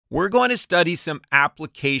we're going to study some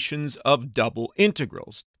applications of double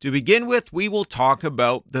integrals. To begin with, we will talk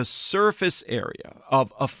about the surface area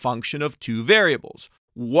of a function of two variables.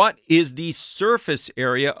 What is the surface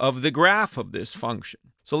area of the graph of this function?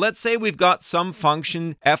 So let's say we've got some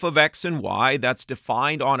function f of x and y that's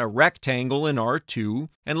defined on a rectangle in R2,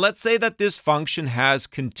 and let's say that this function has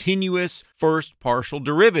continuous first partial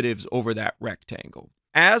derivatives over that rectangle.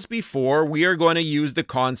 As before, we are going to use the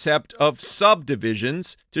concept of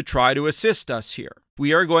subdivisions to try to assist us here.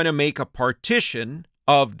 We are going to make a partition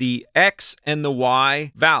of the x and the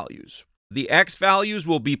y values. The x values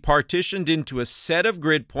will be partitioned into a set of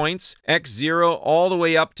grid points, x0 all the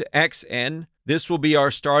way up to xn. This will be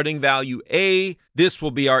our starting value A. This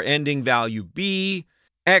will be our ending value B.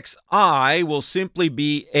 xi will simply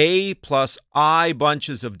be a plus I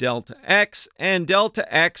bunches of delta x, and delta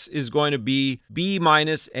x is going to be b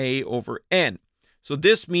minus a over n. So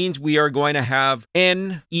this means we are going to have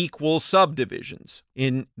n equal subdivisions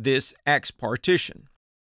in this x partition.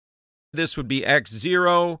 This would be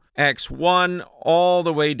x0, x1, all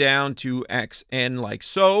the way down to xn like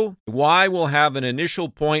so. Y will have an initial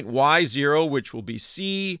point y0, which will be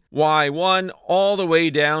c, y1, all the way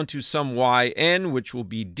down to some yn, which will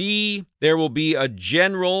be d. There will be a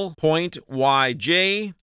general point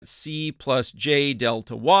yj, c plus j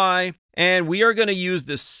delta y. And we are going to use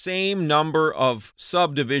the same number of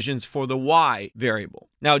subdivisions for the y variable.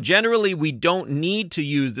 Now, generally, we don't need to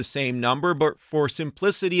use the same number, but for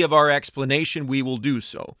simplicity of our explanation, we will do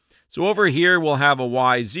so. So over here, we'll have a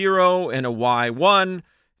y0 and a y1,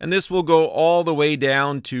 and this will go all the way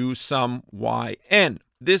down to some yn.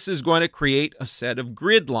 This is going to create a set of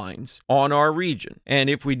grid lines on our region. And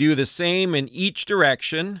if we do the same in each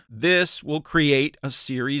direction, this will create a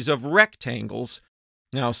series of rectangles.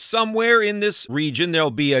 Now, somewhere in this region,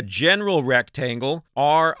 there'll be a general rectangle,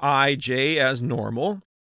 Rij, as normal.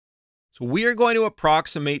 So we are going to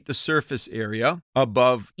approximate the surface area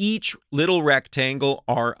above each little rectangle,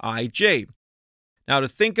 Rij. Now, to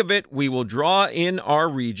think of it, we will draw in our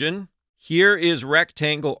region. Here is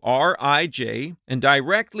rectangle Rij, and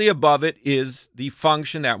directly above it is the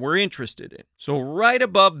function that we're interested in. So right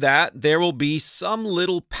above that, there will be some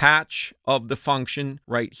little patch of the function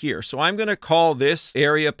right here. So I'm going to call this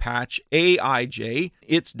area patch Aij.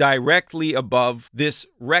 It's directly above this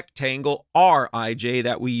rectangle Rij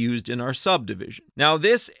that we used in our subdivision. Now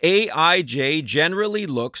this Aij generally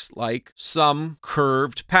looks like some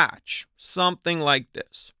curved patch, something like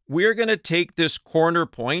this. We're going to take this corner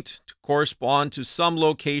point to correspond to some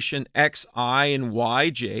location xi and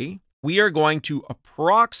yj. We are going to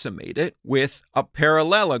approximate it with a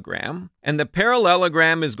parallelogram, and the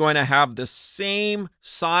parallelogram is going to have the same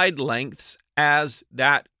side lengths as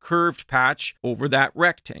that curved patch over that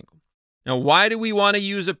rectangle. Now, why do we want to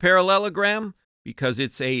use a parallelogram? Because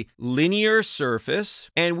it's a linear surface,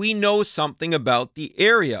 and we know something about the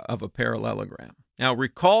area of a parallelogram. Now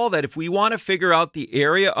recall that if we want to figure out the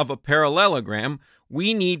area of a parallelogram,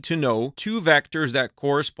 we need to know two vectors that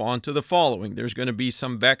correspond to the following. There's going to be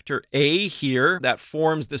some vector A here that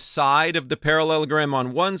forms the side of the parallelogram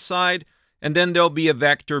on one side, and then there'll be a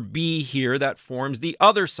vector B here that forms the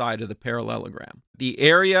other side of the parallelogram. The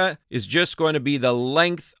area is just going to be the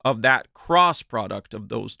length of that cross product of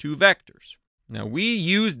those two vectors. Now, we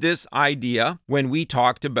used this idea when we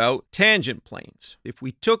talked about tangent planes. If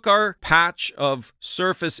we took our patch of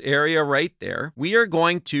surface area right there, we are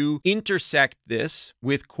going to intersect this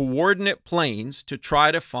with coordinate planes to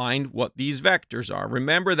try to find what these vectors are.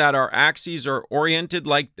 Remember that our axes are oriented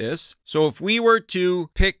like this. So if we were to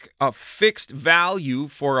pick a fixed value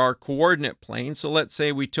for our coordinate plane, so let's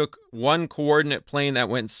say we took one coordinate plane that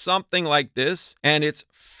went something like this, and it's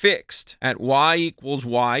fixed at y equals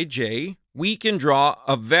yj, we can draw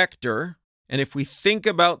a vector, and if we think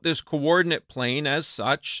about this coordinate plane as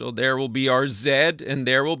such, so there will be our z and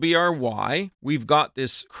there will be our y. We've got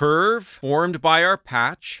this curve formed by our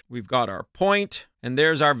patch. We've got our point, and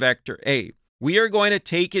there's our vector A. We are going to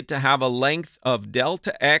take it to have a length of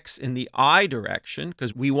delta x in the I direction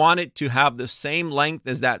because we want it to have the same length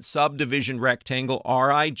as that subdivision rectangle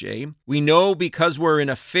Rij. We know because we're in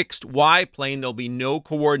a fixed y plane, there'll be no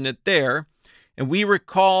coordinate there. And we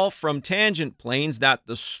recall from tangent planes that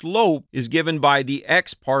the slope is given by the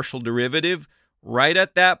x partial derivative right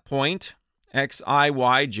at that point, xi,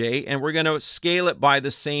 yj, and we're going to scale it by the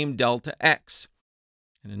same delta x.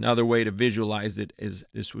 And another way to visualize it is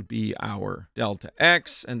this would be our delta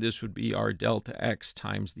x, and this would be our delta x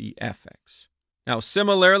times the fx. Now,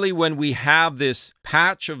 similarly, when we have this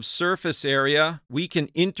patch of surface area, we can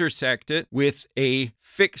intersect it with a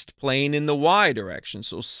fixed plane in the y direction.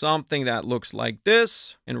 So something that looks like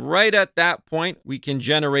this. And right at that point, we can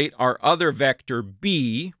generate our other vector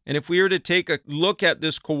b. And if we were to take a look at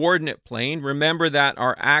this coordinate plane, remember that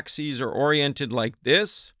our axes are oriented like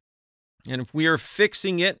this. And if we are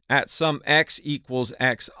fixing it at some x equals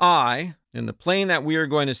xi, and the plane that we are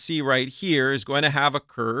going to see right here is going to have a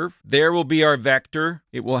curve. There will be our vector.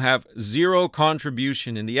 It will have 0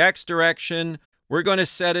 contribution in the x direction. We're going to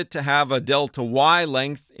set it to have a delta y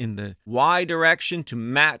length in the y direction to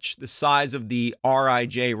match the size of the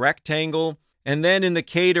Rij rectangle. And then in the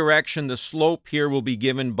k direction, the slope here will be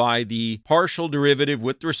given by the partial derivative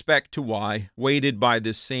with respect to y, weighted by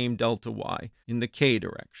this same delta y in the k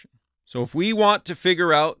direction. So if we want to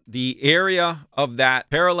figure out the area of that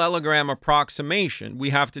parallelogram approximation, we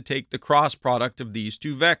have to take the cross product of these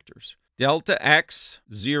two vectors. Delta x,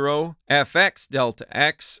 0, fx delta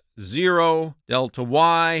x, 0, delta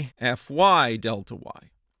y, fy delta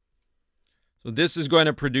y. So this is going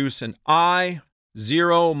to produce an I,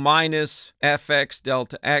 0 minus fx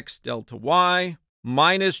delta x delta y,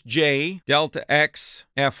 minus j delta x,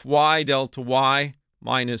 fy delta y,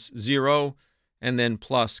 minus 0, and then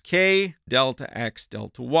plus k delta x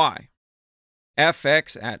delta y.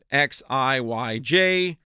 Fx at xi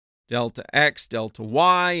yj, delta x delta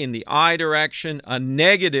y in the I direction, a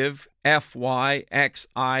negative fy xi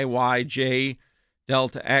yj,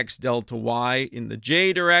 delta x delta y in the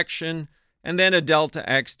j direction, and then a delta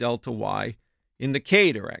x delta y in the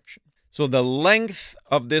k direction. So the length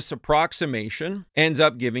of this approximation ends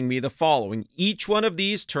up giving me the following. Each one of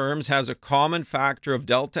these terms has a common factor of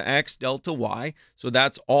delta x, delta y. So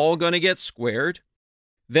that's all going to get squared.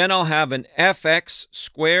 Then I'll have an fx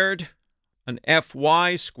squared, an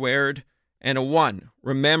fy squared, and a 1.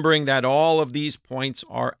 Remembering that all of these points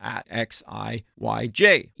are at xi,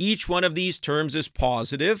 yj. Each one of these terms is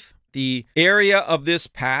positive. The area of this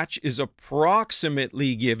patch is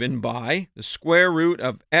approximately given by the square root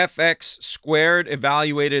of fx squared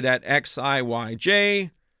evaluated at xi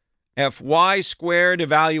yj, fy squared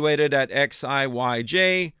evaluated at xi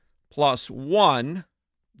yj, plus 1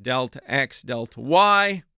 delta x delta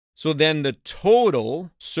y. So then the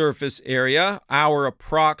total surface area, our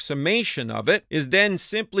approximation of it, is then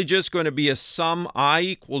simply just going to be a sum I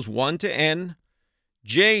equals 1 to n,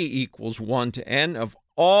 j equals 1 to n of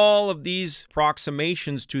all of these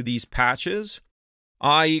approximations to these patches.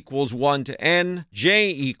 I equals 1 to n, j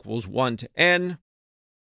equals 1 to n,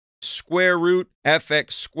 square root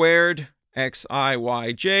fx squared xi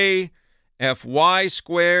yj, fy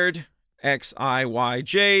squared xi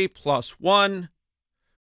yj plus 1,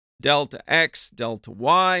 delta x delta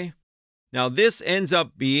y. Now this ends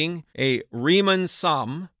up being a Riemann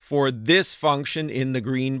sum for this function in the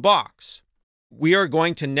green box. We are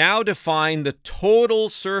going to now define the total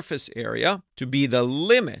surface area to be the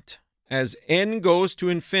limit as n goes to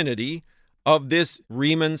infinity of this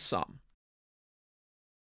Riemann sum.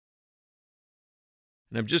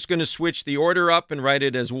 And I'm just going to switch the order up and write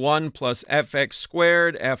it as 1 plus fx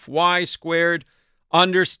squared, fy squared,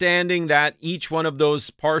 understanding that each one of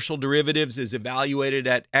those partial derivatives is evaluated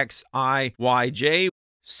at xi yj.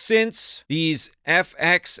 Since these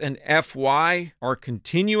fx and fy are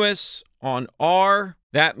continuous on R,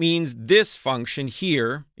 that means this function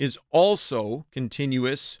here is also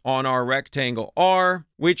continuous on our rectangle R,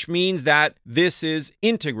 which means that this is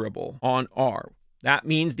integrable on R. That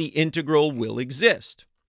means the integral will exist.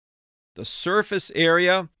 The surface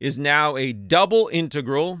area is now a double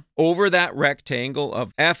integral over that rectangle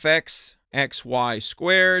of fx xy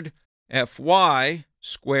squared, fy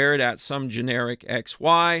squared at some generic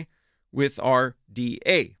xy with our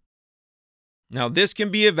dA. Now this can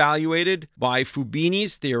be evaluated by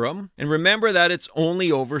Fubini's theorem, and remember that it's only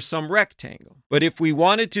over some rectangle. But if we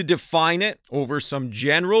wanted to define it over some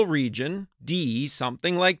general region, D,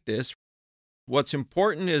 something like this, what's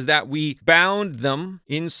important is that we bound them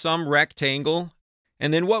in some rectangle,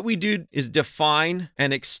 and then what we do is define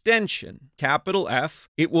an extension, capital F.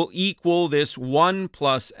 It will equal this 1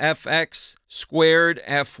 plus fx squared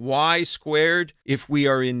fy squared if we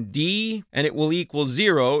are in D, and it will equal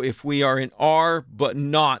 0 if we are in R but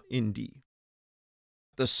not in D.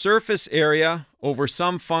 The surface area over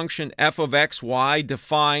some function f of xy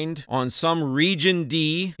defined on some region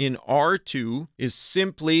D in R2 is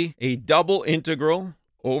simply a double integral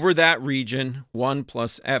over that region, 1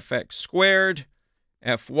 plus fx squared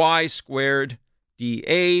fy squared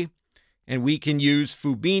dA, and we can use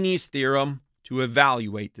Fubini's theorem to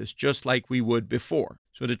evaluate this, just like we would before.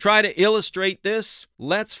 So to try to illustrate this,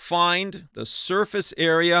 let's find the surface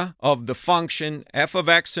area of the function f of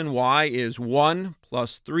x and y is 1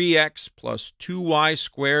 plus 3x plus 2y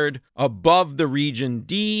squared above the region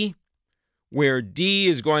D, where D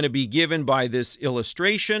is going to be given by this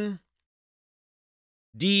illustration.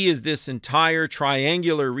 D is this entire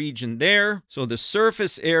triangular region there. So the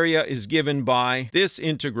surface area is given by this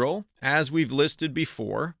integral, as we've listed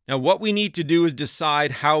before. Now what we need to do is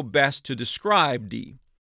decide how best to describe D.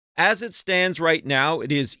 As it stands right now,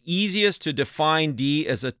 it is easiest to define D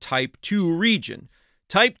as a type 2 region.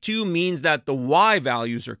 Type 2 means that the y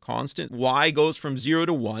values are constant. Y goes from 0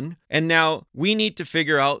 to 1. And now we need to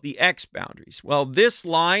figure out the x boundaries. Well, this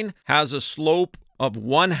line has a slope of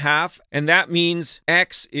 1/2, and that means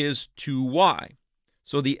x is 2y.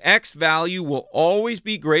 So the x value will always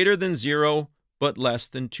be greater than 0, but less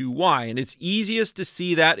than 2y. And it's easiest to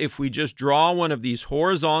see that if we just draw one of these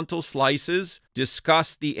horizontal slices,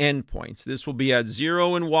 discuss the endpoints. This will be at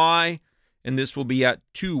 0 and y, and this will be at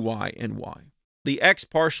 2y and y. The x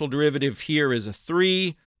partial derivative here is a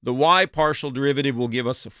 3. The y partial derivative will give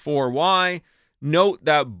us a 4y. Note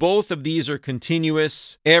that both of these are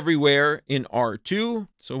continuous everywhere in R2,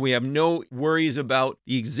 so we have no worries about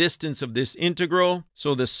the existence of this integral.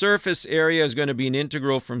 So the surface area is going to be an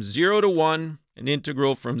integral from 0 to 1, an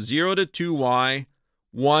integral from 0 to 2y,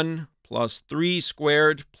 1 plus 3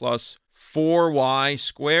 squared plus 4y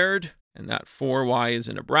squared, and that 4y is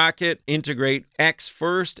in a bracket. Integrate x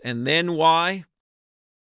first and then y.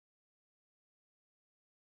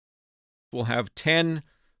 We'll have 10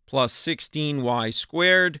 plus 16y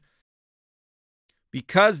squared.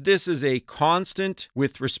 Because this is a constant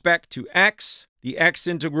with respect to x, the x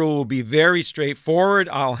integral will be very straightforward.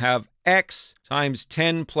 I'll have x times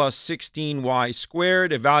 10 plus 16y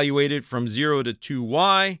squared evaluated from 0 to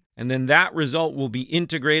 2y, and then that result will be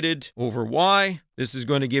integrated over y. This is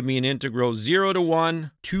going to give me an integral 0 to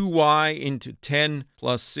 1, 2y into 10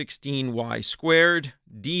 plus 16y squared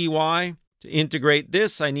dy. To integrate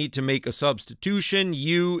this, I need to make a substitution.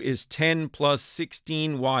 U is 10 plus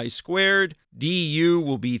 16y squared. Du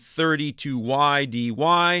will be 32y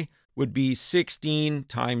dy, would be 16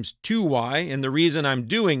 times 2y. And the reason I'm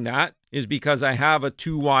doing that is because I have a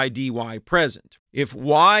 2y dy present. If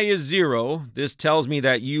y is 0, this tells me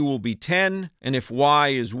that u will be 10. And if y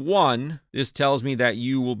is 1, this tells me that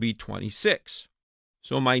u will be 26.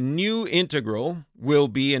 So my new integral will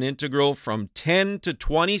be an integral from 10 to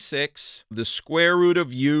 26, the square root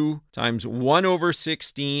of u times 1 over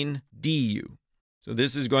 16 du. So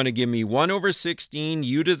this is going to give me 1 over 16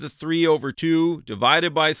 u to the 3 over 2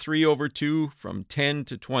 divided by 3 over 2 from 10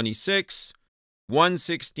 to 26.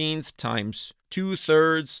 1/16 times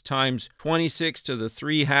 2/3 times 26 to the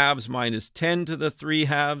 3 halves minus 10 to the 3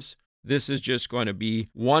 halves. This is just going to be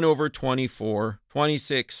 1 over 24,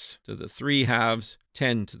 26 to the 3 halves,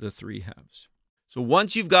 10 to the 3 halves. So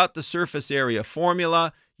once you've got the surface area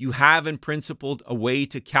formula, you have in principle a way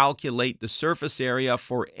to calculate the surface area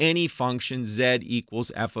for any function z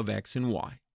equals f of x and y.